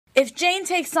If Jane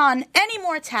takes on any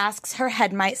more tasks, her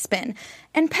head might spin.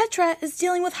 And Petra is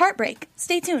dealing with heartbreak.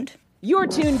 Stay tuned. You're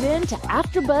tuned in to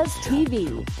AfterBuzz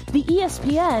TV, the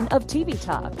ESPN of TV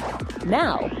talk.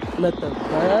 Now, let the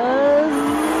buzz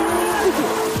begin.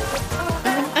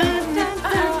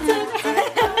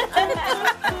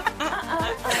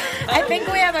 I think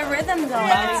we have a rhythm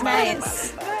going. It's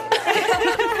nice.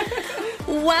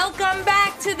 Welcome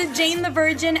back to the Jane the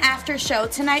Virgin After Show.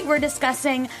 Tonight we're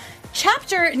discussing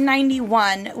Chapter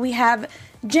 91. We have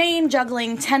Jane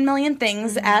juggling 10 million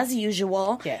things as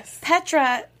usual. Yes.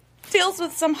 Petra deals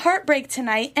with some heartbreak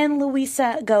tonight, and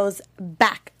Louisa goes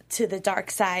back to the dark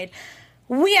side.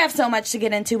 We have so much to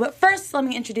get into, but first let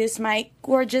me introduce my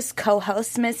gorgeous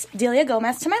co-host, Miss Delia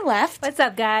Gomez to my left. What's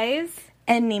up, guys?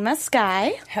 And Nima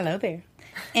Sky. Hello there.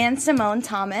 And Simone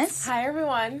Thomas. Hi,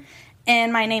 everyone.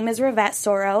 And my name is Rivette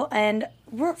Soro. And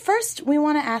first, we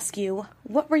want to ask you,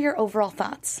 what were your overall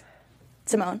thoughts?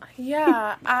 Simone?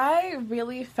 Yeah, I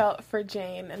really felt for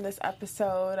Jane in this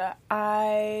episode.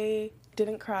 I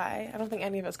didn't cry. I don't think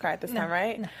any of us cried this time,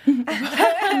 right?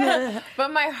 No.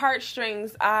 But my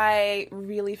heartstrings, I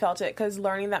really felt it, because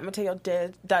learning that Mateo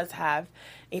does have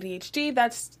ADHD,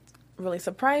 that's really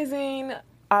surprising.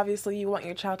 Obviously, you want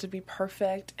your child to be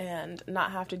perfect and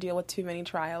not have to deal with too many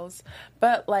trials.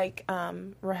 But like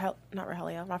Raphael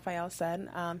said,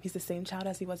 he's the same child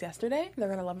as he was yesterday. They're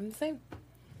going to love him the same.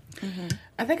 Mm-hmm.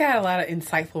 I think I had a lot of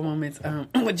insightful moments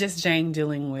with just Jane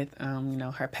dealing with,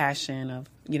 her passion of,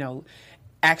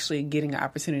 actually getting an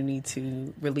opportunity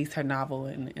to release her novel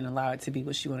and allow it to be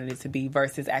what she wanted it to be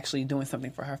versus actually doing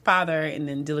something for her father, and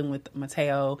then dealing with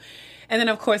Mateo. And then,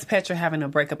 of course, Petra having a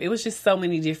breakup. It was just so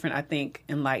many different, I think,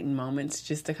 enlightened moments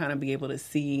just to kind of be able to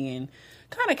see and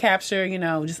kind of capture,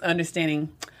 just understanding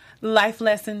life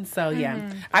lessons. So,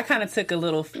 yeah, I kind of took a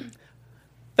little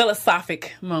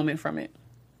philosophic moment from it.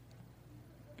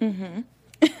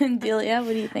 Mm-hmm. Delia,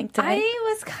 what do you think tonight?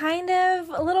 I was kind of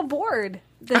a little bored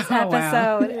this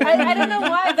episode. Wow. I don't know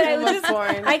why, but I was just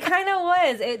boring. I kind of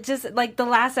was. It just, like, the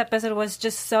last episode was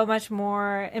just so much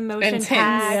more emotion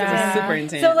packed. Yeah. It was super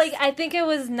intense. So, like, I think it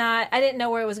was not, I didn't know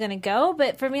where it was going to go,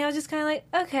 but for me, I was just kind of like,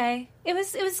 okay. It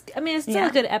was, I mean, it's still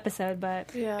a good episode,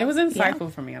 but. Yeah. It was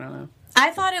insightful for me. I don't know.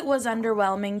 I thought it was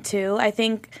underwhelming too. I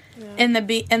think in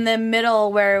the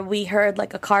middle where we heard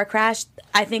like a car crash,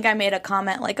 I think I made a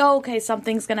comment like, "Oh, okay,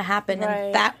 something's gonna happen,"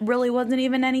 and that really wasn't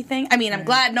even anything. I mean, I'm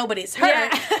glad nobody's hurt,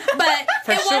 but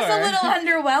was a little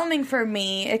underwhelming for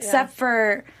me, except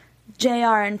for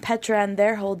JR and Petra and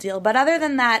their whole deal. But other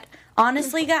than that,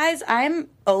 honestly, guys, I'm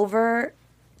over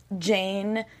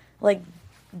Jane like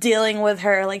dealing with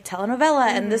her like telenovela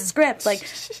and the script. Like,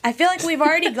 I feel like we've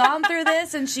already gone through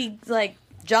this, and she like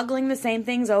juggling the same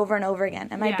things over and over again.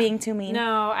 Am I being too mean?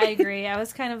 No, I agree. I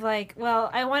was kind of like, well,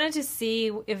 I wanted to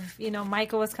see if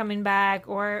Michael was coming back,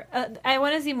 or I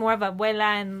want to see more of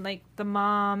Abuela and like the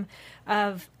mom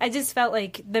of. I just felt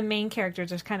like the main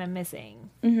characters are kind of missing.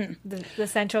 The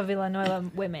Central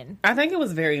Villanueva women. I think it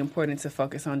was very important to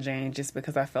focus on Jane, just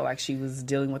because I felt like she was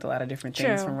dealing with a lot of different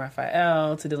things, from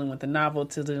Raphael to dealing with the novel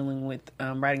to dealing with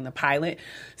writing the pilot.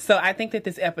 So I think that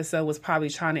this episode was probably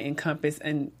trying to encompass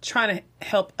and trying to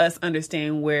help us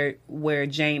understand where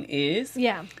Jane is,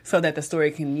 so that the story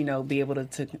can be able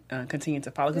to continue to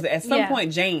follow. Because at some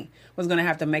point, Jane was going to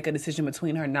have to make a decision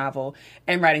between her novel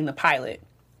and writing the pilot.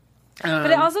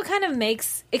 But it also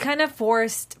kind of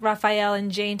forced Raphael and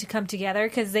Jane to come together,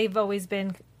 because they've always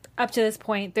been, up to this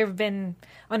point, they've been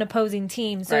on opposing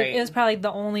teams. So it was probably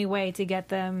the only way to get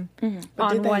them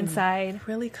on one side.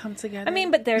 Really come together? I mean,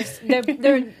 but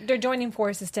they're joining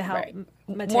forces to help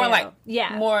Mateo.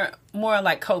 More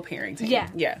like co-parenting.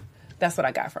 Yeah. That's what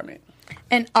I got from it.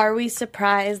 And are we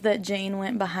surprised that Jane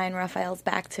went behind Raphael's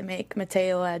back to make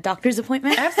Mateo a doctor's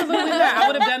appointment? Absolutely not. I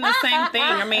would have done the same thing.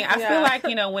 I mean, I feel like,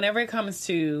 whenever it comes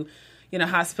to,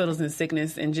 hospitals and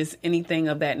sickness and just anything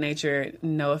of that nature,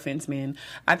 no offense, men,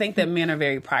 I think that men are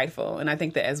very prideful. And I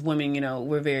think that as women,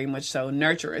 we're very much so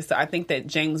nurturers. So I think that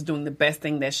Jane was doing the best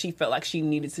thing that she felt like she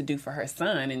needed to do for her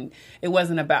son. And it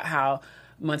wasn't about how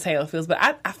Mateo feels. But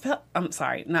I felt, I'm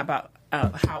sorry, not about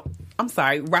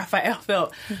Raphael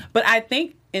felt. But I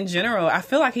think in general, I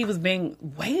feel like he was being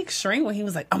way extreme when he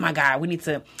was like, oh my God, we need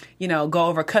to, go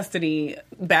over custody.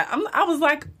 I was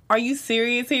like, are you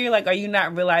serious here? Like, are you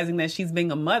not realizing that she's being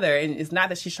a mother? And it's not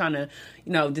that she's trying to,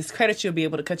 discredit you or be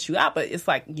able to cut you out, but it's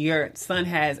like your son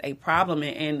has a problem.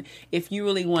 And if you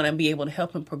really want to be able to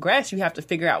help him progress, you have to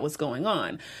figure out what's going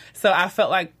on. So I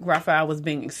felt like Raphael was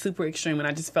being super extreme, and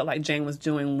I just felt like Jane was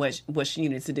doing what she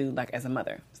needed to do, like as a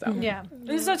mother. So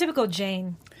this is so typical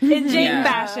Jane. In Jane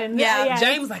fashion.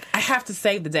 Jane was like, I have to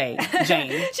save the day,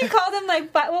 Jane. She called him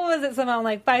like, what was it, somehow,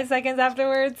 like 5 seconds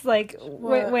afterwards? Like,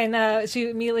 when she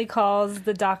immediately calls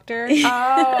the doctor.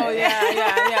 Oh,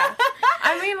 yeah.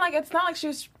 I mean, like, it's not like she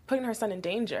was putting her son in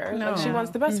danger. No. Like, she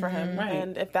wants the best for him. Right.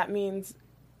 And if that means,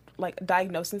 like,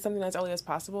 diagnosing something as early as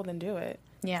possible, then do it.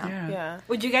 Yeah.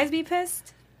 Would you guys be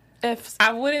pissed? If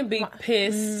I wouldn't be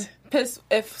pissed.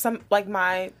 if some, like,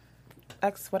 my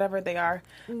ex, whatever they are,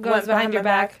 Goes behind your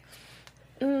back.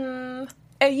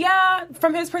 Yeah,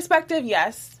 from his perspective,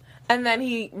 yes. And then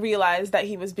he realized that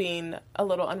he was being a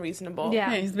little unreasonable.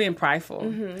 Yeah. Yeah, he's being prideful.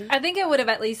 I think I would have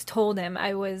at least told him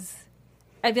I'd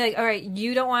be like, all right,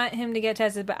 you don't want him to get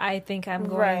tested, but I think I'm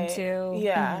going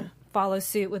to follow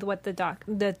suit with what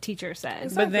the teacher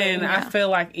said. But then I feel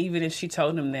like even if she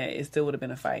told him that, it still would have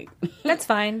been a fight. That's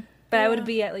fine. But I would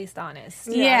be at least honest.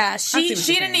 Yeah, see she what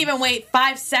you're didn't saying. even wait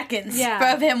 5 seconds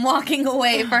Yeah. of him walking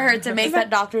away for her to make that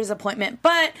doctor's appointment.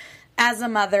 But as a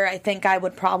mother, I think I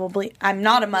would probably... I'm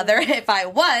not a mother. If I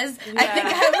was, I think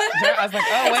I would... I was like,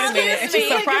 oh, wait a minute. And she's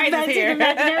surprised he's here. I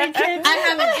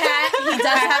have a cat. He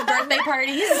does have birthday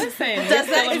parties. Saying, Does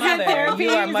you're still a that- mother. You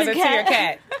are a mother to your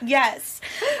cat. Yes.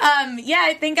 Yeah,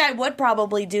 I think I would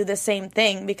probably do the same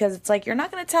thing because it's like, you're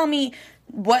not going to tell me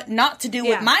what not to do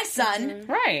with my son.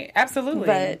 Right, absolutely.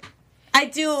 But I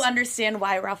do understand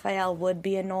why Raphael would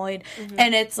be annoyed.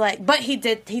 And it's like, but he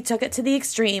took it to the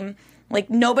extreme. Like,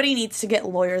 nobody needs to get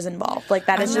lawyers involved. Like,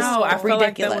 that is just I feel ridiculous.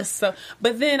 like that was so.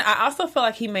 But then I also feel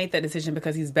like he made that decision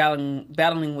because he's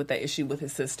battling with that issue with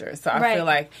his sister. So I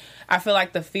feel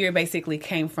like the fear basically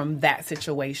came from that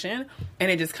situation,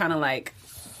 and it just kind of like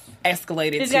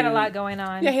escalated. He's got a lot going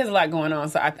on. Yeah, he has a lot going on.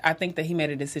 So I think that he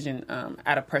made a decision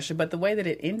out of pressure. But the way that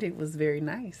it ended was very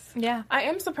nice. Yeah. I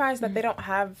am surprised that they don't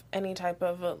have any type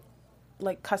of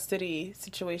like custody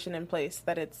situation in place,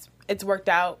 that it's worked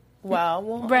out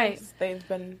well. Right. They've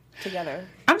been together.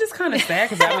 I'm just kind of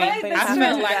sad because I mean, I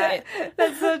felt like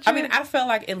That's so true. I mean, I felt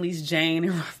like at least Jane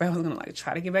and Raphael was gonna like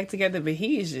try to get back together, but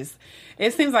he is just.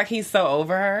 It seems like he's so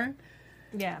over her.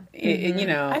 yeah. You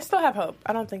know, I still have hope.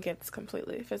 I don't think it's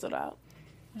completely fizzled out.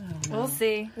 We'll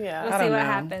see. Yeah. We'll I see don't what know.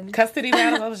 happens. Custody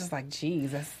battle. I was just like,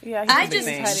 geez, that's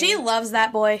Yeah, She loves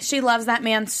that boy. She loves that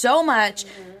man so much.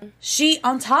 She,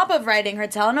 on top of writing her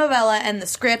telenovela and the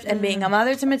script and being a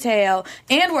mother to Mateo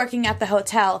and working at the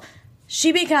hotel,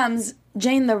 she becomes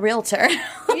Jane the realtor.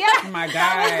 Yeah. oh my god.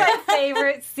 That was my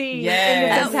favorite scene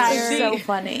Yes. in this That entire... was so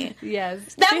funny.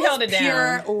 Yes. That She was held it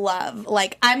pure down. love.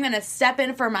 Like, I'm going to step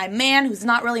in for my man who's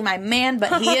not really my man,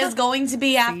 but he is going to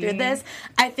be after this.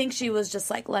 I think she was just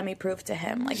like, let me prove to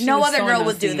him. Like, no was other so girl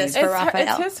would do nice. this for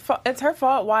Raphael. It's his fault. It's her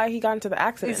fault why he got into the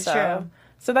accident. It's though. true.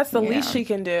 So that's the least she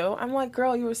can do. I'm like,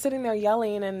 girl, you were sitting there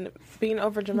yelling and being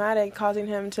over dramatic, causing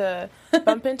him to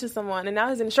bump into someone, and now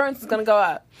his insurance is going to go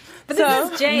up. But So-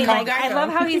 this is Jane. Call Like, I Geico. love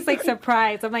how he's like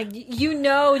surprised. I'm like, you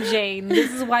know, Jane,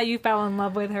 this is why you fell in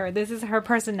love with her. This is her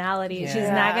personality. She's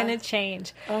not going to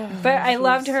change. But I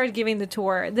loved her giving the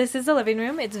tour. This is a living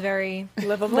room. It's very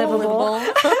livable.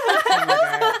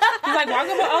 He's like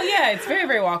walkable. Oh yeah, it's very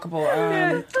very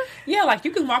walkable. Yeah, like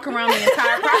you can walk around the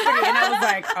entire property, and I was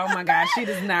like, oh my gosh, she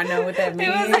does not know what that means.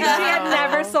 It was like she had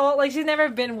never sold, like she's never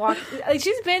been like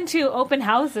she's been to open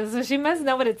houses, so she must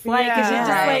know what it's like. And she's just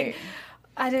Right. like,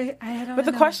 I don't But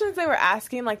the know. questions they were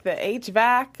asking, like the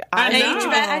HVAC, I know.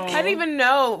 I didn't even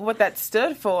know what that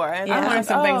stood for. And I learned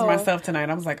some oh. things myself tonight.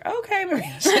 I was like, okay, maybe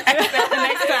I should ask that the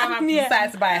next time I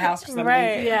decide to buy a house for somebody.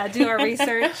 Right. Yeah, do our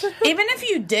research. Even if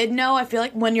you did know, I feel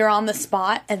like when you're on the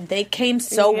spot and they came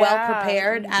so well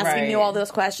prepared, asking you Right. all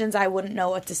those questions, I wouldn't know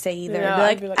what to say either. Yeah, I'd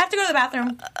I'd be be like, like, I have to go to the bathroom.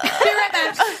 Be right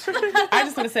back. I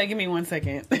just want to say, give me 1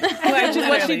 second. Which is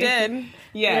what she did.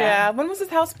 Yeah. When was this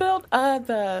house built?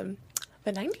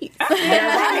 The 90s.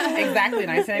 Yeah, right. Exactly,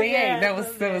 1998.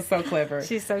 That was so clever.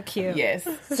 She's so cute. Yes,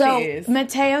 So she is.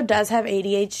 Mateo does have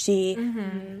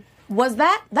ADHD. Was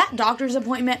that doctor's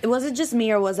appointment? Was it just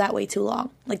me or was that way too long?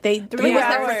 Like he was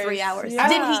there for 3 hours. Yeah.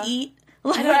 Did he eat?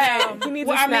 Like, He needs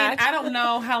Well, a I mean, snack. I don't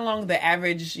know how long the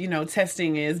average,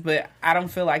 testing is, but I don't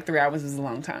feel like 3 hours is a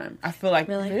long time. I feel like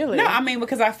Really? No, I mean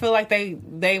because I feel like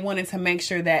they wanted to make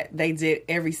sure that they did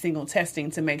every single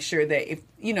testing to make sure that if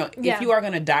you are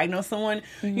going to diagnose someone,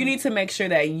 you need to make sure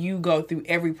that you go through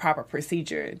every proper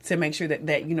procedure to make sure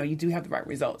that you do have the right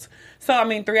results. So I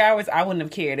mean, 3 hours I wouldn't have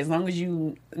cared as long as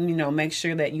you make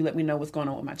sure that you let me know what's going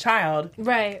on with my child.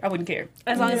 Right. I wouldn't care.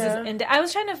 As long as it's I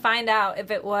was trying to find out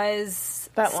if it was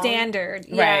That long? standard.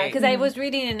 Yeah, Right. because I was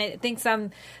reading and I think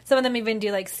some of them even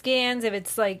do like scans if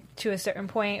it's like to a certain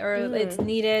point or it's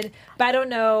needed. But I don't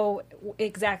know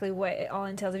exactly what it all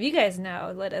entails. If you guys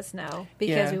know, let us know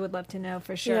because Yeah. we would love to know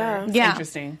for sure. Yeah. yeah.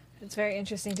 Interesting. It's very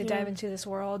interesting to dive into this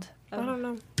world. I don't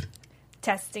know.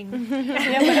 Testing.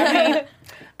 Yeah, but I mean,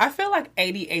 I feel like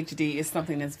ADHD is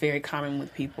something that's very common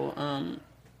with people.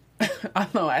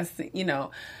 Although I see,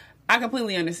 I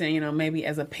completely understand, maybe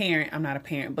as a parent, I'm not a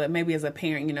parent, but maybe as a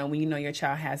parent, when you know your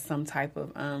child has some type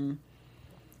of,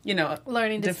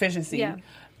 learning deficiency,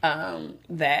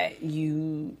 that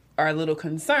you are a little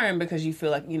concerned because you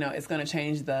feel like, it's going to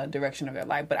change the direction of their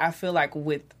life. But I feel like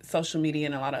with social media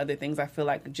and a lot of other things, I feel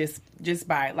like just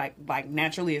by like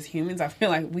naturally as humans, I feel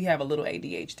like we have a little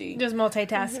ADHD. Just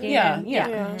multitasking.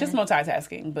 Yeah. Just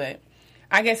multitasking. But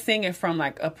I guess seeing it from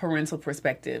like a parental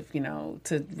perspective,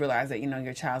 to realize that,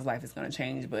 your child's life is going to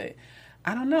change. But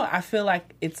I don't know. I feel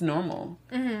like it's normal.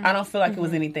 Mm-hmm. I don't feel like it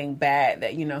was anything bad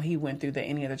that, he went through that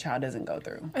any other child doesn't go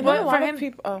through. And well, a lot of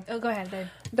people... Oh, go ahead, babe.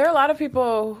 There are a lot of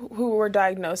people who were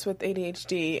diagnosed with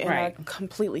ADHD and are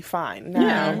completely fine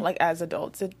now, like as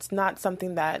adults. It's not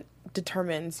something that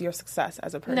determines your success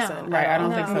as a person. No. Right, I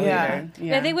don't think so either.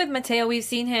 Yeah. I think with Mateo, we've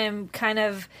seen him kind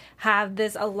of have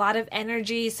a lot of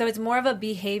energy, so it's more of a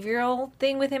behavioral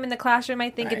thing with him in the classroom. I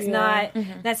think it's not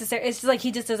necessary. It's just like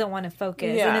he just doesn't want to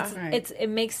focus, and it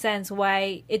makes sense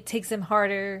why it takes him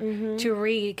harder to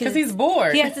read because he's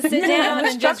bored. He has to sit down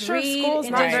and just read the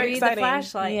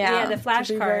flashlight, the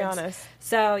flashcards. Very honest.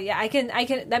 So I can.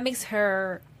 That makes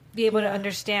her be able to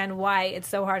understand why it's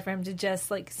so hard for him to just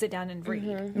sit down and read.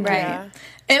 Mm-hmm. Right.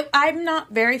 Yeah. I'm not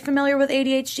very familiar with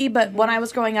ADHD, but when I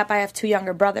was growing up, I have 2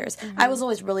 younger brothers. I was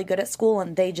always really good at school,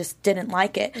 and they just didn't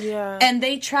like it. Yeah. And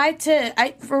they tried to,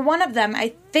 for one of them,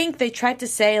 I think they tried to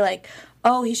say,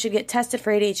 oh, he should get tested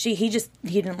for ADHD. He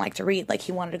didn't like to read.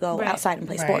 He wanted to go outside and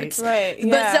play sports. Right.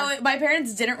 Yeah. But so my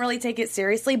parents didn't really take it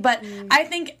seriously. But I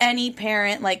think any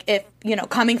parent, if,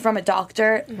 coming from a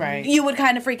doctor, you would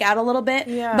kind of freak out a little bit.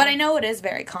 Yeah. But I know it is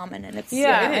very common, and it's...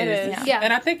 Yeah, it is. Yeah.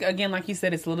 And I think, again, like you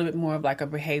said, it's a little bit more of a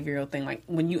behavioral thing.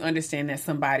 When you understand that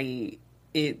somebody...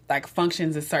 it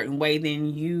functions a certain way,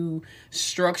 then you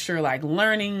structure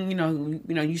learning,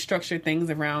 you structure things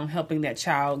around helping that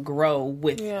child grow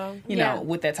with,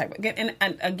 with that type of, and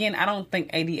again, I don't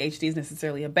think ADHD is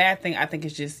necessarily a bad thing. I think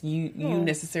it's just you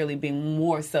necessarily being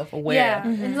more self-aware. Yeah.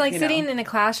 It's sitting in a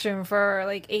classroom for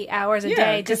 8 hours a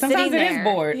day, just sitting there. It is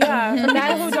bored. Yeah. For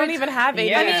people who don't even have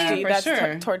ADHD,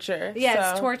 that's torture.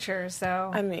 Yeah, it's torture. So,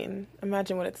 I mean,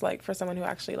 imagine what it's like for someone who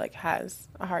actually has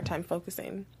a hard time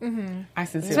focusing. Mm-hmm.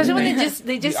 Especially when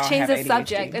they just change the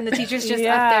subject and the teacher's just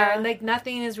up there and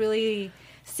nothing is really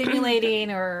stimulating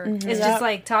or it's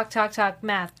just talk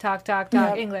math, talk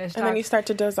English, and then you start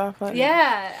to doze off. But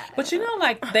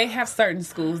they have certain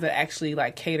schools that actually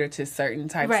cater to certain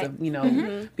types of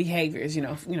behaviors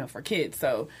for kids.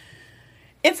 So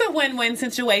it's a win-win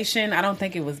situation. I don't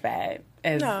think it was bad.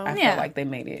 I feel like they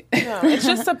made it. No, it's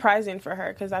just surprising for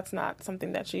her because that's not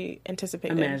something that she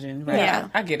anticipated. Imagine, right? Yeah,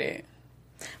 I get it.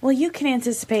 Well, you can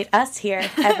anticipate us here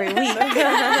every week.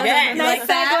 Yes. You like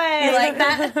that? You like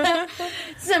that?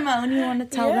 Simone, you want to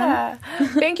tell them?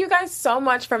 Thank you guys so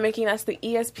much for making us the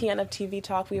ESPN of TV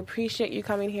Talk. We appreciate you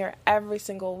coming here every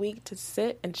single week to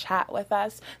sit and chat with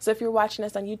us. So if you're watching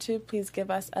us on YouTube, please give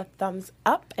us a thumbs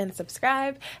up and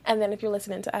subscribe. And then if you're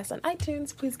listening to us on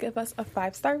iTunes, please give us a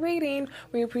 5-star rating.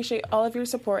 We appreciate all of your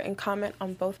support and comment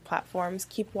on both platforms.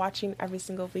 Keep watching every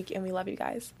single week, and we love you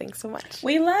guys. Thanks so much.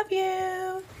 We love you.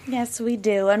 Yes, we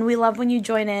do. And we love when you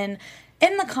join in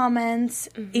the comments,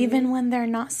 even when they're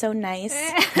not so nice.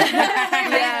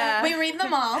 We read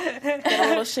them all. Get a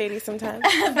little shady sometimes.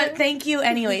 But thank you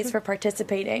anyways for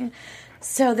participating.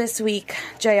 So this week,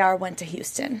 JR went to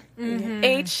Houston.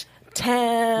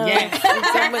 H-Town. Yes.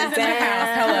 Someone's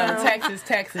down. Hello, Texas.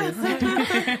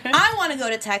 I want to go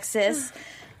to Texas.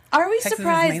 Are we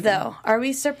surprised, though? Are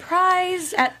we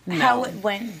surprised at how it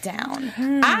went down?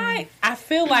 I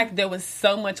feel like there was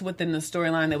so much within the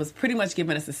storyline that was pretty much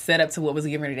giving us a setup to what was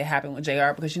getting ready to happen with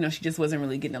JR because, she just wasn't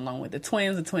really getting along with the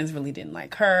twins. The twins really didn't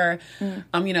like her.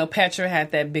 Petra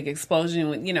had that big explosion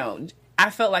with, I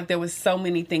felt like there was so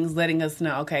many things letting us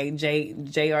know, okay,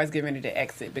 JR is getting ready to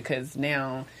exit because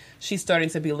now she's starting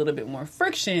to be a little bit more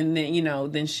friction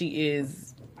than she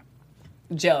is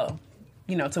Joe.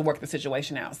 To work the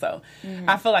situation out. So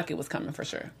I feel like it was coming for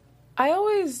sure. I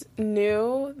always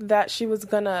knew that she was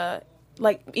gonna,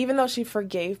 even though she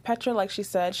forgave Petra, like she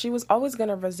said, she was always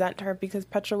gonna resent her because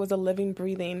Petra was a living,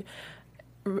 breathing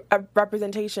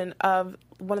representation of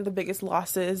one of the biggest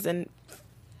losses and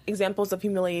examples of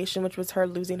humiliation, which was her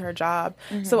losing her job.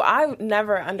 So I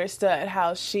never understood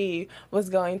how she was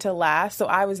going to last. So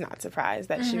I was not surprised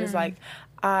that she was like,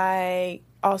 I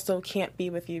also can't be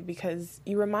with you because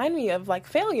you remind me of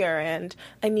failure and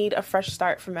I need a fresh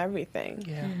start from everything.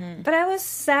 Yeah. But I was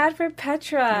sad for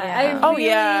Petra. Yeah. I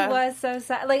really was so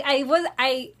sad.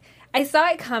 I saw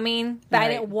it coming, but I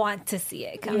didn't want to see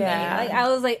it coming. Like I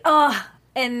was like, oh.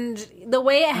 And the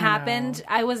way it happened,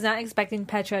 I was not expecting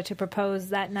Petra to propose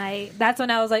that night. That's when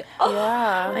I was like, oh.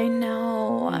 Yeah. I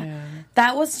know. Yeah.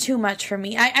 That was too much for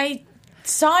me. I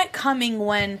saw it coming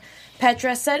when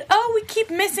Petra said, oh, we keep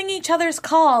missing each other's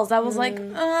calls. I was like,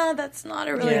 that's not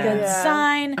a really good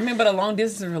sign. I mean, but a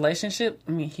long-distance relationship,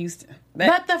 I mean, Houston.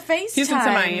 But the FaceTime. Houston to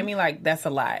Miami, like, that's a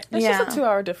lot. It's just a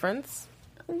 2-hour difference.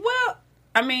 Well,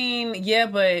 I mean, yeah,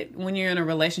 but when you're in a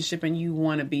relationship and you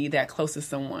want to be that close to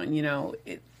someone, you know,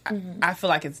 I feel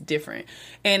like it's different.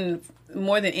 And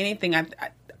more than anything,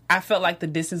 I felt like the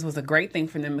distance was a great thing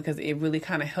for them because it really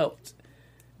kind of helped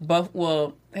both.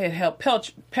 Well, it helped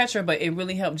Petra, but it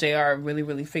really helped JR really,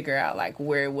 really figure out like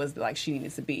where it was like she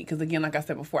needed to be. Because again, like I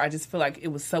said before, I just feel like it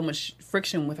was so much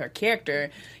friction with her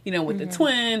character, you know, with the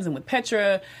twins and with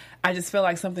Petra. I just feel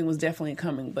like something was definitely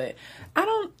coming, but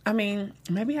I mean,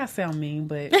 maybe I sound mean,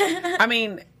 but I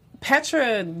mean,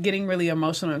 Petra getting really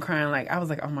emotional and crying, like, I was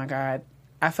like, oh my God,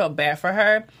 I felt bad for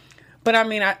her. But I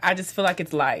mean, I just feel like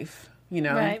it's life, you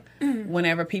know? Right.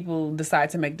 Whenever people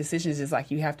decide to make decisions, it's like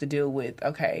you have to deal with,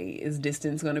 okay, is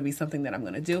distance going to be something that I'm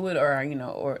going to deal with or, you know,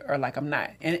 or like I'm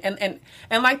not. And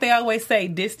like they always say,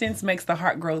 distance makes the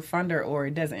heart grow fonder or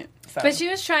it doesn't. So. But she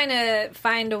was trying to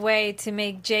find a way to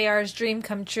make JR's dream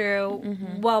come true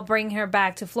while bringing her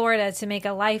back to Florida to make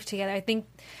a life together. I think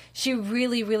she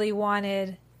really, really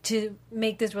wanted to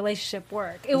make this relationship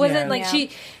work. It wasn't like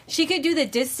she could do the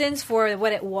distance for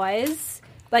what it was,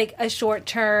 like a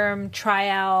short-term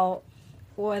tryout,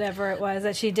 whatever it was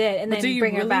that she did, and then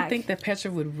bring her back. Do you really think that Petra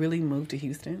would really move to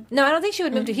Houston? No, I don't think she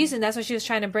would move to Houston. That's why she was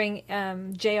trying to bring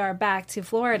JR back to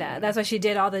Florida. That's why she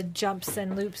did all the jumps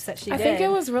and loops that she did. I think it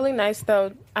was really nice,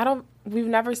 though. We've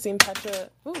never seen Petra.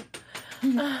 Ooh.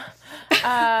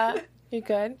 You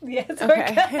good? Yes,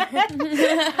 okay.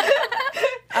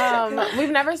 We've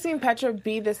never seen Petra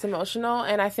be this emotional,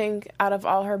 and I think out of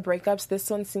all her breakups, this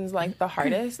one seems like the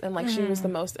hardest, and like she was the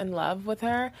most in love with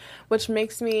her, which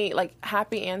makes me like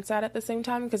happy and sad at the same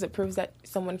time because it proves that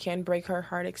someone can break her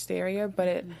hard exterior, but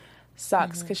it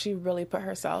sucks because she really put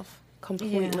herself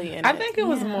completely in it. I think it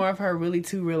was more of her really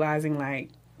too realizing like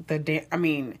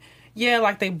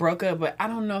like they broke up, but I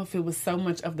don't know if it was so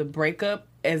much of the breakup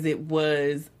as it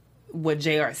was what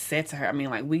JR said to her. I mean,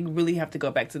 like, we really have to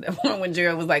go back to that point when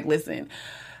JR was like, listen,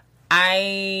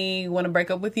 I want to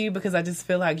break up with you because I just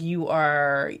feel like you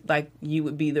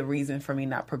would be the reason for me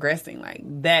not progressing. Like,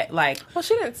 that, like... Well,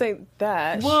 she didn't say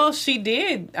that. Well, she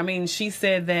did. I mean, she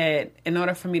said that in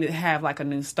order for me to have, like, a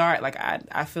new start, like,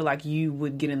 I feel like you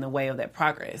would get in the way of that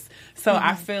progress. So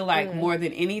I feel like more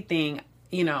than anything,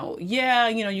 you know,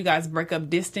 you guys break up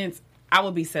distance, I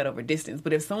would be set over distance.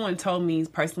 But if someone told me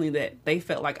personally that they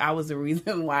felt like I was the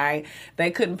reason why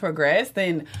they couldn't progress,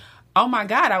 then, oh my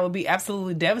God, I would be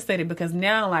absolutely devastated because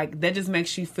now, like, that just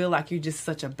makes you feel like you're just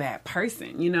such a bad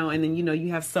person, you know? And then, you know,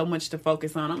 you have so much to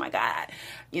focus on. Oh my God,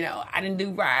 you know, I didn't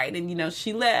do right. And, you know,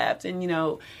 she left. And, you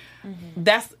know,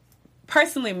 that's...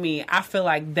 Personally, me, I feel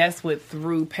like that's what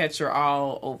threw Petra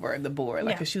all over the board.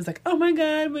 Like, 'cause she was like, oh my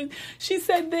God, but she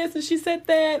said this and she said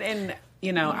that. And...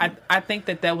 You know, I think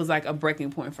that was like a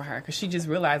breaking point for her because she just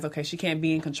realized, okay, she can't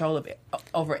be in control of it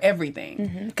over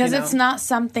everything. Because it's not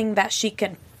something that she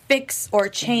can fix or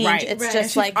change. Right. It's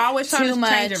just like too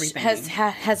much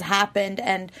has happened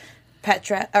and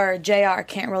Petra or JR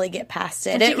can't really get past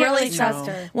it. It really trust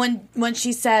her. When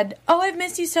she said, oh, I've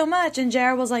missed you so much, and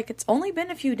JR was like, it's only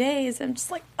been a few days. I'm just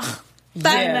like, ugh.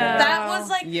 That was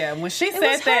like... Yeah, when she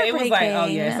said that, it was like, oh,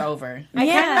 yeah, it's over.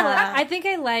 I think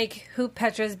I like who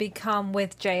Petra's become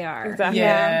with JR. Exactly.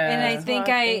 Yeah. And I think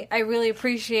I really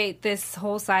appreciate this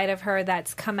whole side of her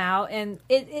that's come out. And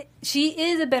she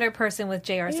is a better person with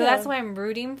JR. So that's why I'm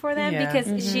rooting for them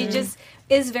because she just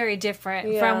is very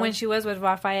different from when she was with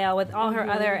Rafael, with all her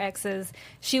other exes.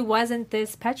 She wasn't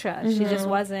this Petra. She just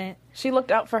wasn't. She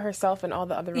looked out for herself in all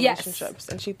the other relationships,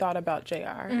 and she thought about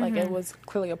JR. Like, it was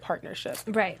clearly a partnership.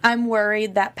 Right. I'm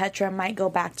worried that Petra might go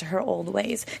back to her old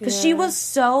ways. Because she was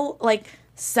so, like,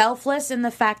 selfless in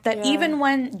the fact that even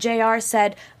when JR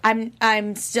said,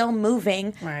 I'm still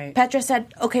moving, Petra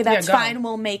said, okay, that's fine,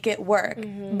 we'll make it work.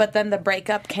 But then the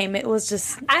breakup came, it was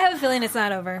just... I have a feeling it's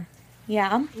not over.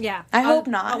 Yeah? Yeah. I hope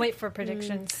not. I'll wait for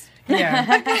predictions.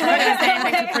 Yeah.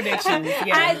 Predictions.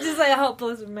 Yeah. I just like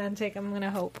hopeless romantic. I'm gonna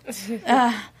hope.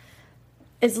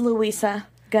 Is Luisa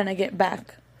gonna get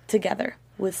back together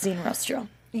with Zine Rostro?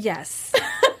 Yes.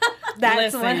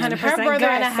 That's 100%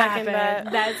 gonna happen.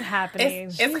 that. That's happening.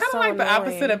 It's kind of so like the annoying.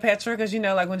 opposite of Petra, because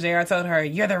like when JR told her,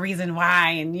 "You're the reason why,"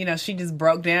 and she just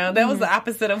broke down. That was the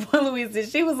opposite of what Louise did.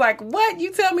 She was like, "What?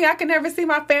 You tell me I can never see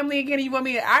my family again? And you want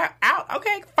me out?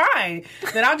 Okay, fine.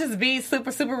 Then I'll just be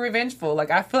super, super revengeful."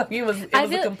 Like I feel like it was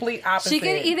a complete opposite. She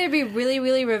could either be really,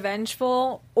 really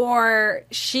revengeful, or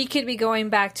she could be going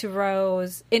back to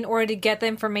Rose in order to get the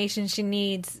information she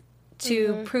needs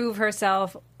to prove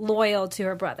herself loyal to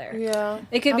her brother. Yeah.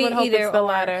 It could be either it's the or.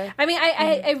 latter. I mean,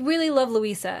 I really love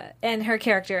Louisa and her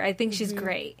character. I think she's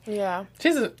great. Yeah.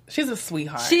 She's a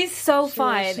sweetheart. She's so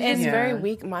fun. She's and very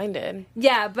weak-minded.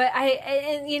 yeah, but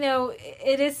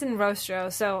it is in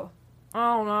Rostro, so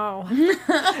oh no.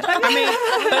 I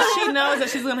mean, but she knows that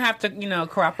she's gonna have to,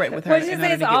 cooperate with her. What did you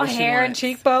say? It's all hair and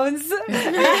cheekbones.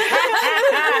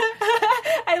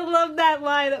 I love that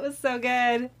line. That was so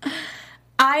good.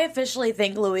 I officially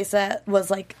think Louisa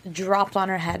was like dropped on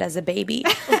her head as a baby.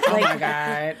 Oh my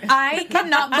God. I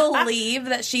cannot believe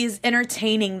that she's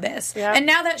entertaining this. Yeah. And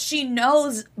now that she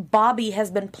knows Bobby has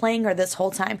been playing her this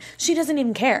whole time, she doesn't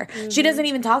even care. She doesn't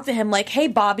even talk to him like, "Hey,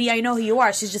 Bobby, I know who you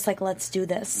are." She's just like, "Let's do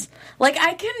this." Like,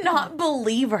 I cannot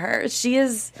believe her. She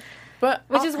is...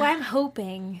 Which is why I'm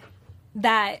hoping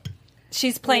that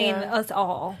she's playing us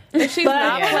all. If she's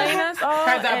not playing us all,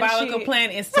 Her diabolical plan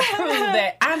is to prove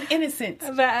that I'm innocent.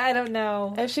 But I don't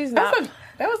know. if she's not,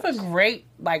 That was a great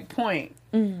point.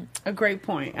 A great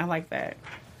point. I like that.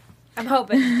 I'm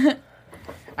hoping.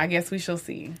 I guess we shall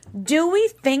see. Do we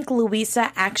think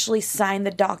Louisa actually signed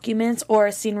the documents, or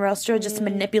is Sinrostro just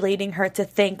manipulating her to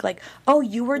think like, "Oh,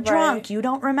 you were drunk, you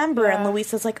don't remember," and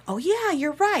Louisa's like, "Oh yeah,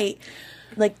 you're right."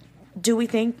 Like, do we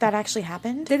think that actually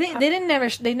happened? They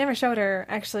never showed her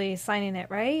actually signing it,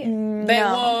 right? They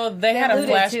had a alluded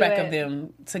to flashback it. of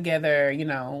them together,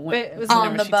 when It was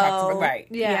on the she talked boat. to right.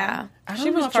 Yeah. I don't she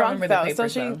know was if I drunk remember the though, so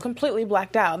papers, she though. completely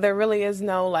blacked out. There really is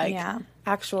no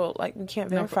actual we can't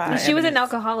verify. She was an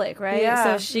alcoholic, right? Yeah.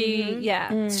 So she,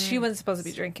 she wasn't supposed to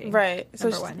be drinking. Right. So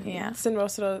Number one. Yeah.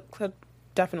 Sinrostro could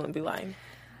definitely be lying.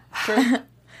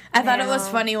 I thought it was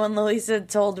funny when Louisa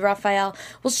told Raphael,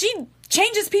 "Well, she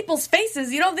changes people's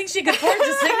faces. You don't think she could forge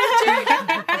a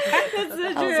signature?"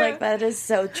 I was like, that is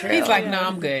so true. He's like, "No,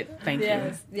 I'm good. Thank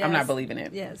Yes, you. yes. I'm not believing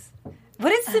it." Yes.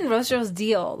 What is Sinrostro's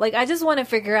deal? Like, I just want to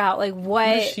figure out, like, what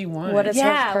What does she want? What is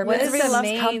her purpose? what is Everybody the loves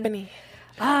main company.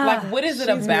 Like, what is it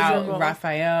She's about miserable.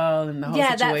 Raphael and the whole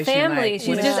Yeah, situation? that family. Like, She's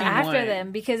what does just she after want?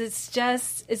 them because it's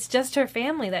just her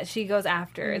family that she goes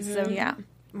after. It's Yeah.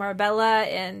 Marbella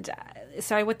and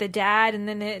started with the dad, and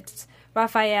then it's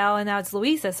Raphael, and now it's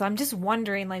Louisa. So I'm just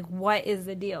wondering, like, what is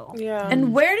the deal? Yeah.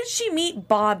 And where did she meet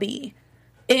Bobby?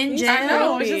 In jail? I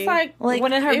know. It's just like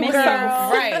One of her it was missing.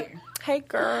 right. Hey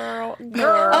girl.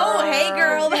 Oh, hey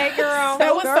girl. Hey girl.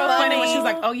 That was so funny when she was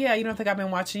like, "Oh yeah, you don't think I've been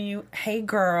watching you?" Hey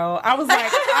girl, I was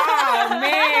like, "Oh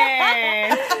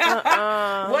man,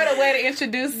 what a way to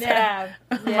introduce my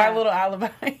little alibi."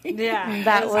 Yeah.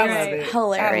 That was I love it.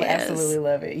 hilarious. I absolutely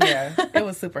love it. Yeah, it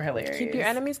was super hilarious. Keep your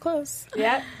enemies close.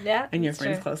 Yeah. and your It's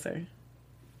friends true. closer.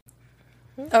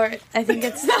 Or I think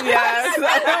it's Yes.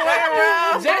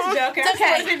 Just joking. It's okay.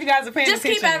 I just wanna see if you guys are paying just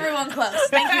keep attention. everyone close.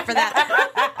 Thank you for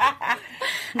that.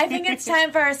 I think it's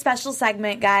time for our special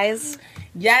segment, guys.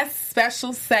 Yes,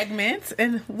 special segment.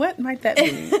 And what might that be?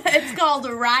 It's called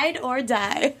Ride or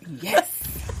Die. Yes.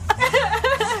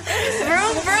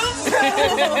 Vroom, vroom,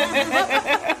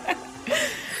 vroom.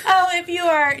 Oh, if you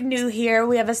are new here,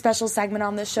 we have a special segment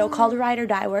on this show called Ride or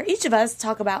Die, where each of us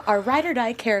talk about our ride or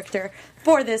die character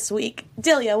for this week.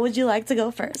 Delia, would you like to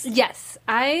go first? Yes,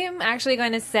 I am actually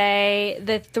going to say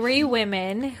the three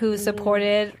women who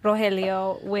supported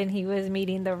Rogelio when he was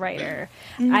meeting the writer.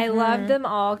 I loved them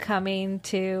all coming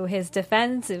to his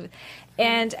defense. And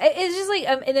it's just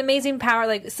like an amazing power.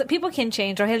 Like, so people can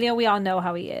change. Rogelio, we all know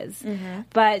how he is.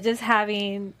 But just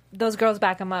having those girls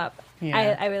back him up,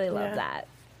 Yeah. I really love that.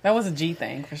 That was a G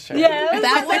thing for sure. Yeah,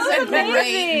 That was a amazing.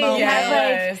 great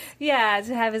moment. Yes.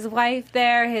 To have his wife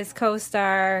there, his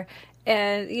co-star,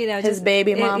 and His just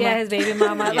baby mama. Yeah, his baby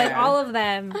mama. Like Yeah. all of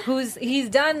them. He's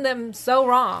done them so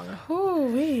wrong.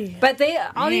 Ooh-wee. But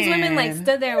all these women like Man.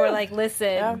 stood there and were like,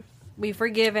 listen, we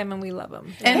forgive him and we love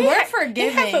him. And we're He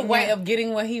forgiving. has a way of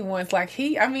getting what he wants. Like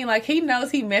he knows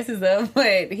he messes up,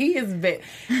 but he's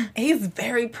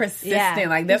very persistent. Yeah.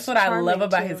 Like that's what I love charming,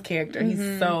 about too. his character.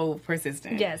 He's so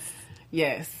persistent.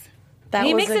 Yes. That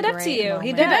He was makes a it up to great you.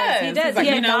 He moment. does. He He's does. like,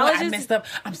 He you know what? I acknowledges- messed up.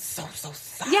 I'm so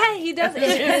sorry. Yeah, he does.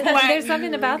 There's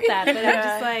something about that that I'm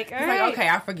just like, all He's right. like, okay,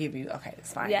 I forgive you. Okay,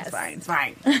 it's fine. Yes. It's fine. It's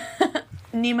fine.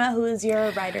 Nima, who is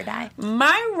your ride or die?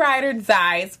 My ride or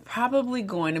die is probably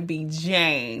going to be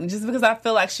Jane, just because I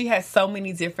feel like she has so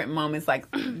many different moments. Like,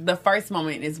 the first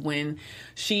moment is when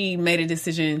she made a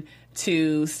decision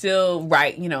to still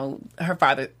write, her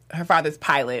father's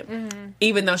pilot,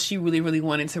 even though she really, really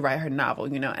wanted to write her novel,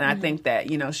 And I think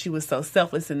that, she was so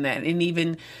selfless in that. And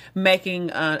even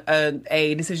making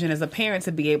a decision as a parent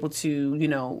to be able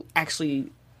to,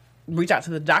 actually reach out to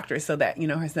the doctor so that,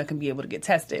 her son can be able to get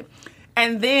tested.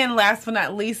 And then, last but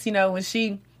not least, when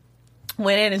she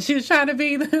went in and she was trying to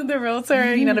be the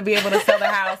realtor, to be able to sell the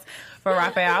house for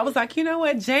Raphael, I was like, you know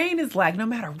what? Jane is like, no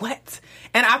matter what.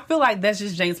 And I feel like that's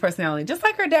just Jane's personality. Just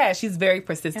like her dad, she's very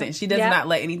persistent. Yeah. She does not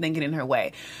let anything get in her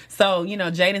way. So,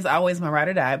 Jane is always my ride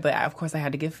or die, but of course I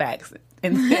had to give facts for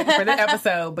the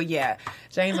episode. But yeah,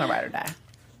 Jane's my ride or die.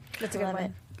 That's a good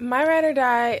one. My ride or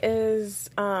die is...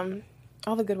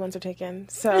 all the good ones are taken.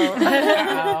 So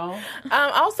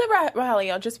I'll say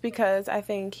Rogelio, just because I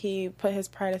think he put his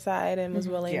pride aside and was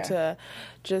willing to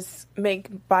just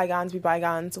make bygones be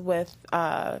bygones with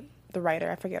the writer.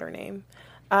 I forget her name.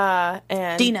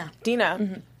 And Dina.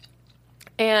 Mm-hmm.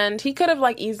 And he could have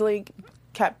easily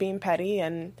kept being petty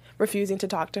and refusing to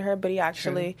talk to her, but he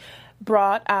actually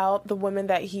brought out the women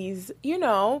that he's,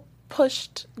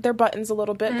 pushed their buttons a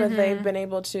little bit, but they've been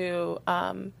able to,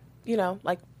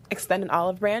 extend an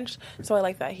olive branch. So I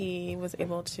like that he was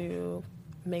able to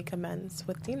make amends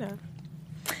with Dina.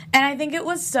 And I think it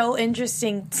was so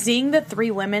interesting seeing the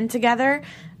three women together.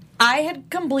 I had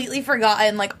completely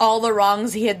forgotten all the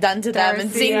wrongs he had done to them,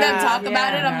 and seeing them talk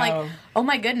about it, I'm like, oh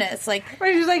my goodness,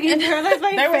 where she's like, you paralyzed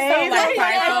my they face,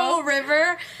 were so whole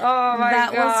river. Oh my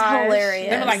god, that was hilarious.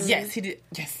 They were like, yes, he did,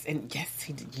 yes, and yes,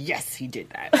 he did, yes, he did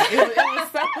that.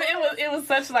 It was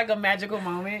such a magical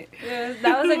moment.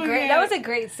 That was a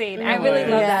great scene. I really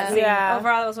love that scene. Yeah.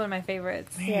 Overall, it was one of my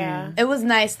favorites. Yeah, it was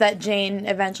nice that Jane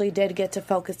eventually did get to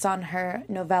focus on her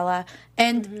novella.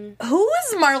 And who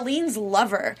was Marlene's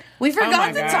lover? We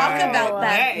forgot to talk about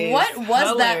that. What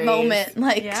was that moment?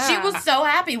 She was so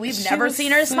happy. We've never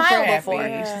seen her smile before.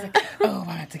 Yeah. She's like, oh,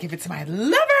 I have to give it to my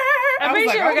lover. I'm pretty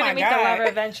sure we're going to meet the lover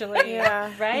eventually.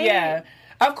 Right? Yeah.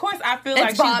 Of course, I feel like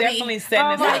she's definitely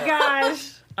setting this up. Oh my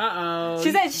gosh. Uh-oh.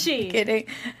 She said she. Kidding.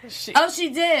 She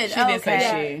did. She did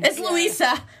say she. It's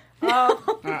Louisa.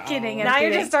 Oh, kidding. Now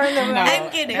you're just starting to. I'm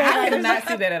kidding. I did not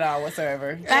see that at all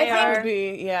whatsoever. I think it would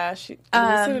be,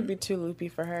 Louisa would be too loopy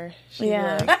for her.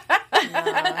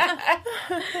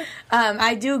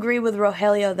 I do agree with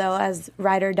Rogelio, though, as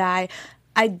ride or die.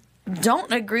 I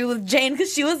don't agree with Jane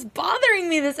because she was bothering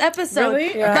me this episode.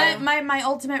 Really? Yeah. But my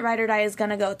ultimate ride or die is going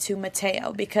to go to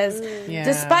Mateo because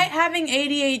despite having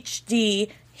ADHD,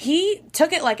 he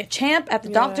took it like a champ at the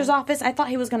doctor's office. I thought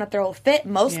he was going to throw a fit.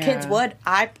 Most kids would.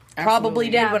 I probably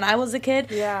did when I was a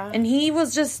kid. Yeah. And he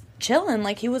was just chilling.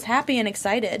 He was happy and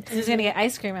excited. He was going to get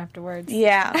ice cream afterwards.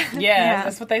 Yeah. Yeah,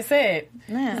 that's what they said.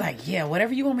 Yeah. He's like,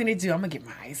 whatever you want me to do, I'm going to get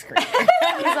my ice cream. He's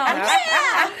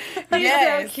all, He's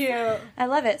so cute. I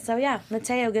love it. So,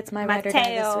 Mateo gets my ride or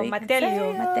die this week.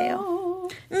 Mateo.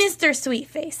 Mr.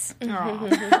 Sweetface.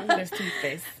 Mr.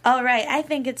 Sweetface. All right, I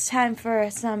think it's time for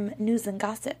some news and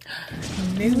gossip.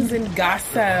 News and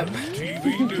gossip.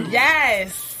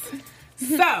 Yes.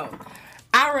 So,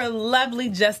 our lovely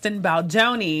Justin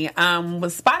Baldoni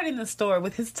was spotted in the store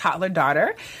with his toddler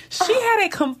daughter. She had a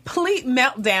complete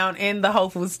meltdown in the Whole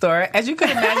Foods store. As you can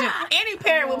imagine, any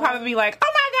parent would probably be like,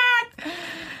 oh my God.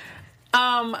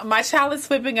 My child is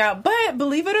flipping out, but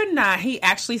believe it or not, he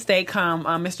actually stayed calm.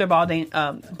 Mr.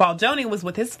 Baldoni was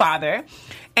with his father,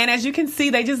 and as you can see,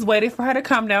 they just waited for her to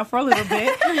calm down for a little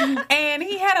bit. And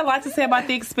he had a lot to say about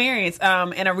the experience.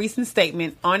 In a recent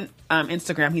statement on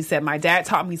Instagram, he said, "My dad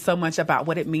taught me so much about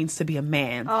what it means to be a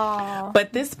man. Aww.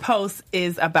 But this post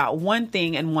is about one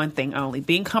thing and one thing only: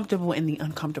 being comfortable in the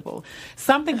uncomfortable.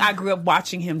 Something I grew up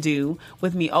watching him do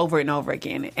with me over and over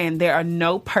again. And there are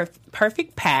no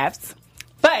perfect paths."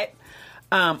 But,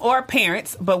 or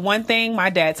parents, but one thing my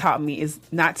dad taught me is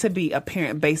not to be a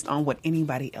parent based on what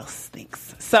anybody else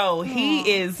thinks. So he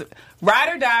is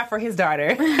ride or die for his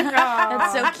daughter.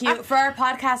 That's so cute. For our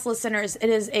podcast listeners, it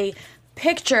is a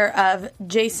picture of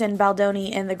Jason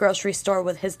Baldoni in the grocery store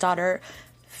with his daughter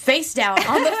face down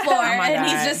on the floor, and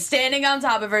he's just standing on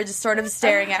top of her, just sort of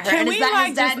staring at her. Can and we is that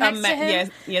his dad next to him?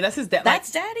 Yeah, that's his dad.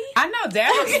 That's Daddy? I know, Dad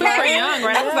looks super young,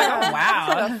 right? I was like, oh, wow.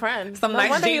 Like a friend. Some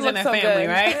nice genes in their family,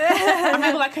 right? I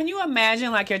mean, your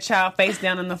imagine, your child face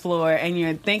down on the floor, and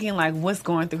you're thinking, what's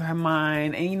going through her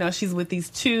mind? And, she's with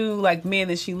these two, men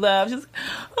that she loves. She's like,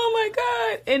 oh, my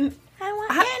God. And I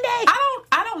want candy.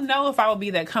 I don't know if I would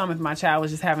be that calm if my child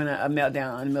was just having a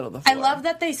meltdown in the middle of the floor. I love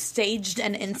that they staged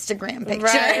an Instagram picture.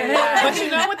 Right. But you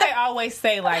know what they always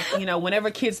say, like,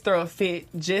 whenever kids throw a fit,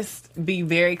 just be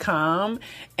very calm.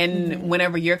 And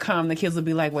whenever you're calm, the kids will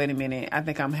be like, wait a minute, I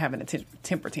think I'm having a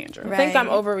temper tantrum. I think I'm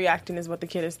overreacting is what the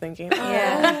kid is thinking.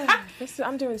 Yeah.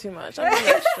 I'm doing too much. I'm doing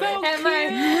extra.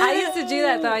 I used to do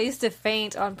that, though. I used to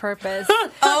faint on purpose.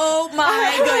 Oh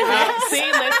my goodness.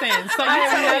 See, listen. So you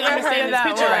totally understand this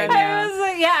picture right I now. was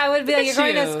like, I would be like, you're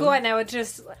going to you. school, and I would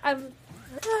just,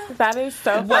 That is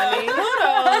so Well, funny.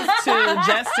 kudos to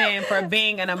Justin for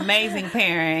being an amazing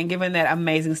parent and giving that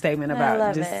amazing statement about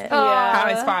love just it. how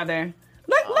his father.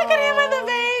 Look at him with the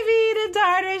baby, the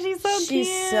daughter. She's so cute.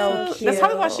 She's so cute. That's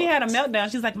probably why she had a meltdown.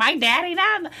 She's like, my daddy,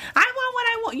 I want what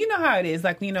I want. You know how it is.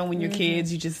 Like, when you're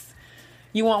kids,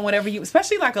 you want whatever you,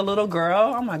 especially like a little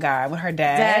girl. Oh my God, with her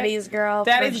dad. Daddy's girl.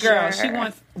 Daddy's for girl. sure. She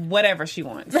wants whatever she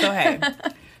wants. So, hey,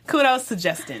 kudos to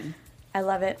Justin. I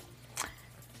love it.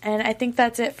 And I think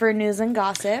that's it for news and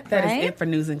gossip, That right? is it for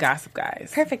news and gossip,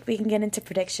 guys. Perfect. We can get into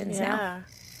predictions now.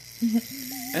 Yeah.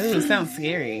 Ooh, sounds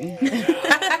scary.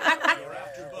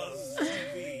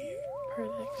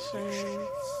 Predictions.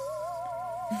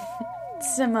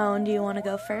 Simone, do you want to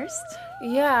go first?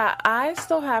 Yeah, I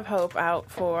still have hope out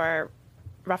for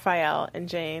Raphael and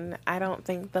Jane. I don't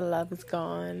think the love is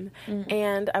gone.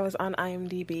 And I was on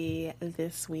IMDb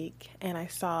this week and I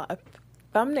saw a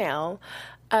thumbnail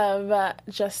of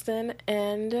Justin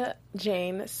and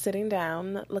Jane sitting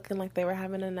down looking like they were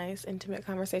having a nice intimate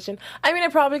conversation. I mean,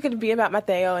 it probably could be about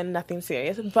Mateo and nothing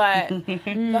serious, but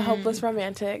the hopeless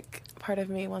romantic part of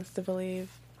me wants to believe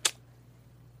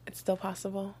it's still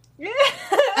possible.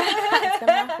 It's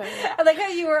gonna happen. I like how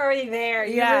you were already there.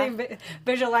 You're Yeah. really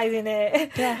visualizing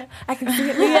it. Yeah, I can see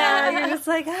it now. Yeah, you're just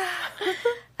like,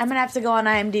 I'm going to have to go on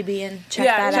IMDb and check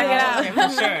Yeah, that check it out.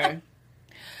 out. For sure.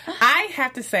 I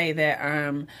have to say that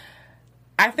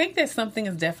I think that something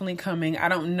is definitely coming. I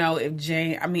don't know if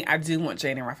I do want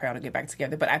Jane and Raphael to get back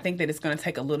together, but I think that it's going to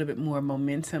take a little bit more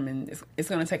momentum and it's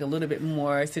going to take a little bit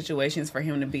more situations for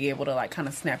him to be able to like kind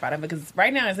of snap out of it. Because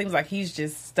right now it seems like he's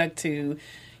just stuck to,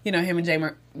 him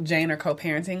and Jane are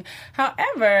co-parenting.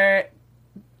 However,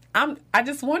 I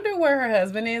just wonder where her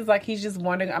husband is. Like, he's just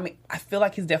wondering. I mean, I feel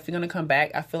like he's definitely going to come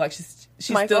back. I feel like she's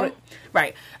Michael? still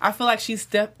right. I feel like she's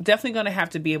definitely going to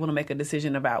have to be able to make a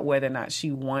decision about whether or not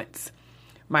she wants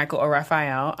Michael or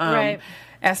Raphael. Right.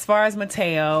 As far as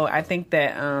Mateo, I think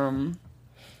that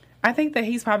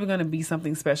he's probably going to be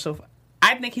something special.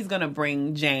 I think he's going to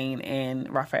bring Jane and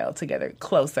Raphael together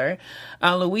closer.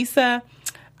 Louisa,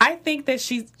 I think that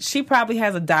she probably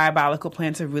has a diabolical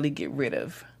plan to really get rid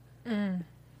of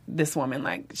this woman.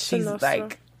 Like, she's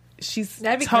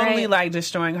That'd be totally great. like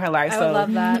destroying her life. I would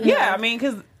love that. Yeah, I mean,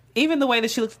 because even the way that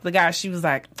she looked at the guy, she was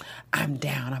like, I'm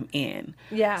down, I'm in.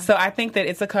 Yeah. So I think that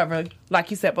it's a cover,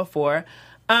 like you said before.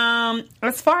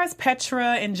 As far as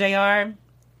Petra and JR,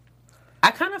 I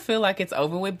kind of feel like it's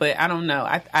over with, but I don't know.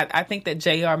 I think that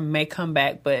JR may come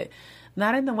back, but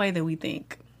not in the way that we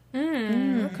think. Okay.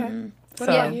 What So-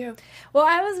 about you? well,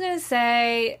 I was going to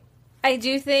say, I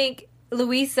do think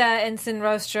Luisa and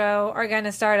Sinrostro are going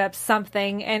to start up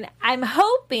something, and I'm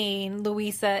hoping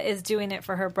Luisa is doing it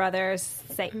for her brother's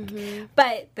sake.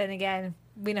 But then again,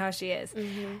 we know how she is.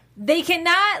 They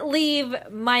cannot leave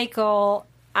Michael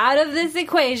out of this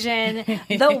equation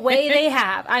the way they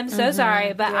have. I'm so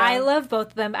sorry, but I love both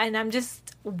of them, and I'm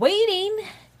just waiting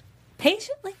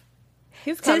patiently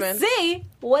He's to coming. see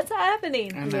what's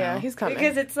happening. Yeah, he's coming.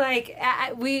 Because it's like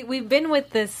we've been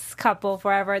with this couple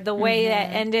forever. The way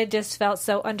that ended just felt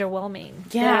so underwhelming.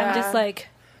 Yeah. And I'm just like,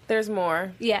 There's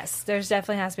more. yes, there's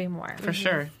definitely has to be more. For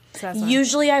sure. So that's why.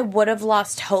 Usually I would have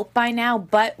lost hope by now,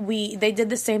 but they did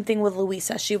the same thing with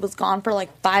Louisa. She was gone for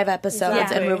like 5 episodes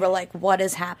Exactly. and we were like, what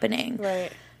is happening? Right.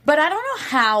 But I don't know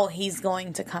how he's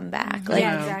going to come back. Like,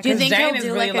 Yeah, exactly. do you think Jane he'll is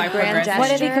do really, like a like, grand progressive. gesture?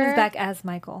 What if he comes back as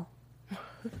Michael?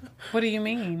 What do you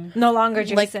mean? No longer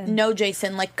Jason. Like, no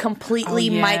Jason, like completely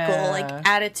Oh, yeah. Michael, like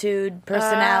attitude,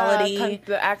 personality,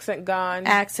 The accent gone.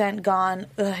 accent gone.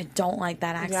 Ugh, I don't like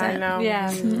that Yeah, I accent. know.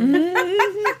 Yeah,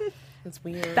 It's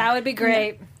weird. that would be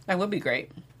great. That would be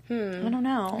great. I don't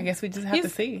know. I guess we just have to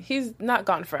see. He's not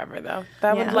gone forever though.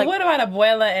 That Yeah. would like What about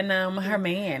Abuela and her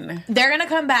man? They're gonna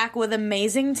come back with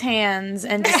amazing tans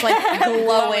and just like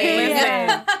glowing.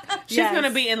 Listen, she's Yes.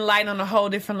 gonna be enlightened on a whole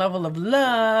different level of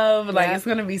love. Like, Yeah. it's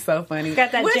gonna be so funny.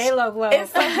 Got that Which- J-Lo glow.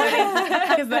 It's so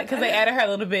funny because they added her a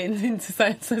little bit into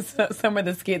some of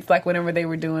the skits, like whenever they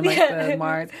were doing like the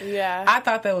Mars. Yeah. I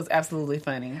thought that was absolutely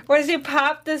funny. Where she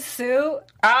popped the suit.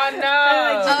 Oh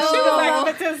no! She was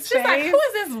like, She's with his like, face. who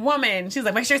is this woman? She's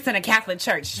like, make sure it's in a Catholic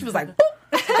church. She was like, boop.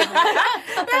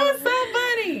 That was so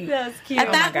funny. funny. That was cute.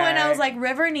 At that point, I God. was like,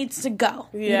 River needs to go.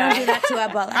 Yeah. You don't do that to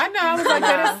Abuela. I know. I was like,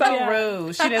 that is so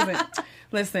rude. She doesn't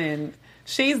listen.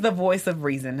 She's the voice of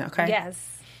reason. Okay.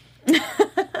 Yes.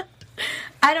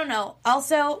 I don't know.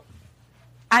 Also,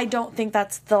 I don't think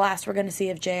that's the last we're going to see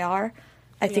of JR.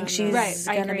 I think she's Right,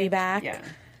 I going to agree. be back. Yeah.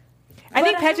 I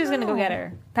think I Petra's don't going to go know. get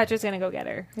her. Petra's going to go get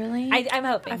her. Really? I'm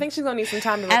hoping. I think she's gonna need some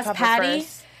time to As recover Patty?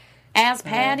 first. As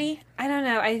Patty? I don't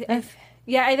know.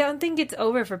 I don't think it's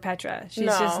over for Petra. She's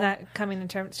No. just not coming to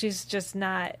terms. She's just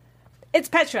not. It's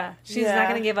Petra. She's not Yeah.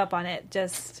 going to give up on it.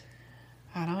 Just.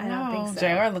 I don't I know. don't think so.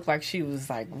 JR looked like she was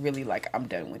like really like, I'm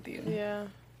done with you. Yeah.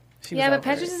 She Yeah, was but over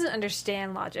Petra it. doesn't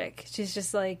understand logic. She's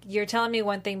just like, you're telling me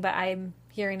one thing, but I'm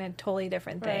hearing a totally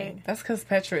different thing. Right. That's because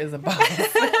Petra is a boss.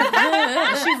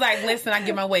 She's like, listen, I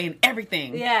get my way in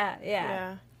everything. Yeah.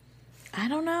 Yeah. I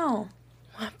don't know.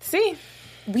 See?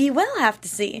 We will have to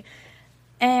see.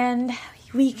 And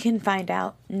we can find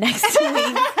out next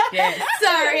week. Yes.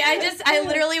 Sorry, I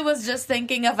literally was just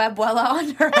thinking of Abuela on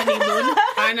her honeymoon.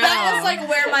 I know. That was like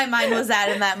where my mind was at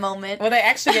in that moment. Well, they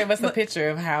actually gave us a picture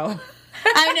of how.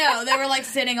 I know, they were like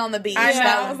sitting on the beach. I know. I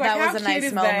That was like, that how was a cute nice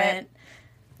is moment.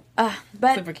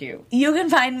 But Super cute. you can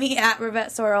find me at Rivette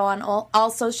Soro on all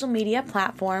social media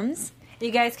platforms. You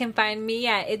guys can find me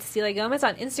at It's Celia Gomez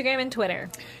on Instagram and Twitter.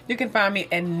 You can find me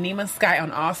at Nima Sky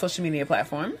on all social media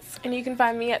platforms. And you can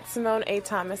find me at Simone A.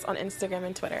 Thomas on Instagram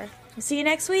and Twitter. See you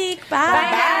next week.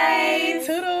 Bye. Bye.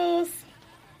 Toodles.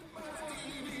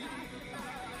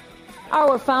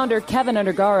 Our founder, Kevin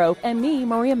Undergaro, and me,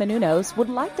 Maria Menounos, would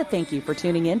like to thank you for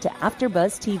tuning in to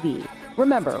AfterBuzz TV.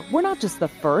 Remember, we're not just the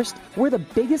first, we're the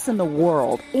biggest in the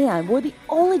world, and we're the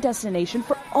only destination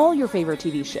for all your favorite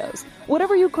TV shows.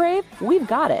 Whatever you crave, we've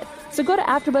got it. So go to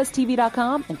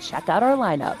AfterBuzzTV.com and check out our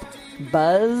lineup.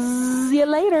 Buzz you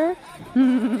later.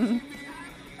 The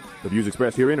views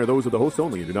expressed herein are those of the hosts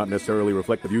only and do not necessarily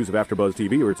reflect the views of AfterBuzz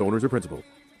TV or its owners or principals.